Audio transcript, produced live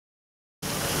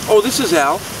Oh, this is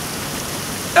Al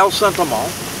Saint-Amand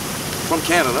from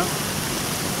Canada.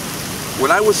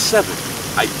 When I was 7,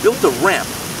 I built a ramp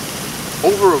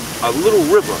over a little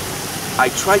river. I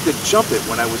tried to jump it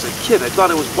when I was a kid. I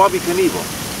thought it was Bobby Knievel.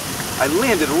 I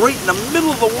landed right in the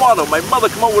middle of the water. My mother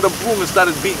came out with a broom and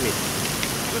started beating me.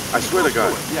 I swear to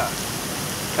God. Yeah.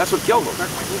 That's what killed him.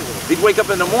 He'd wake up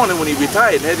in the morning when he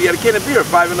retired and he had a can of beer at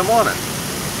 5 in the morning.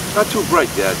 Not too bright,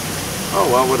 Dad. Oh,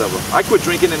 well, whatever. I quit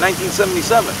drinking in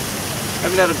 1977.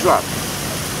 Haven't had a drop.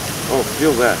 Oh,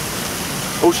 feel that.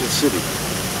 Ocean City.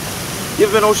 You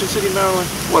ever been Ocean City, Maryland?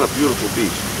 What a beautiful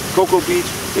beach. Cocoa Beach,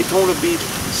 Daytona Beach,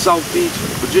 South Beach,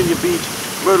 Virginia Beach,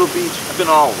 Myrtle Beach. I've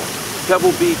been all of them.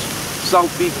 Pebble Beach,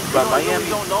 South Beach, Miami.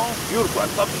 You don't know? Beautiful.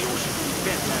 I love the ocean.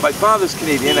 My father's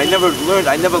Canadian. I never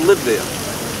lived there.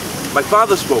 My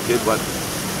father spoke it, but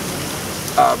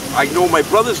I know my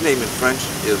brother's name in French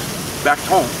is back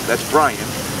home. That's Brian.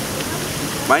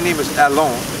 My name is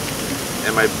Alain,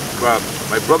 and my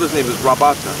brother's name is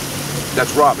Robata.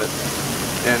 That's Robert,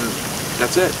 and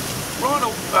that's it.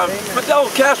 Fidel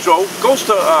Castro goes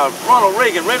to Ronald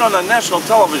Reagan right on the national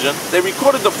television. They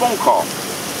recorded the phone call.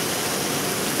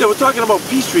 They were talking about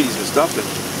peace treaties and stuff, and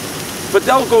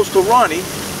Fidel goes to Ronnie,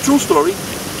 true story.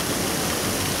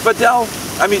 He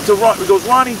goes,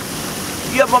 Ronnie,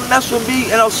 you ever mess with me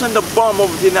and I'll send a bomb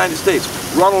over to the United States.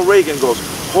 Ronald Reagan goes,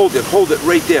 hold it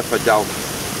right there, Fidel.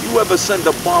 You ever send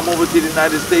a bomb over to the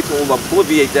United States and we'll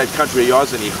obliviate that country of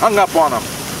yours, and he hung up on him.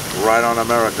 Right on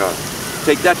America.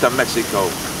 Take that to Mexico.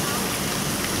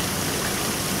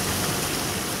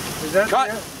 Is that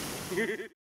Cut.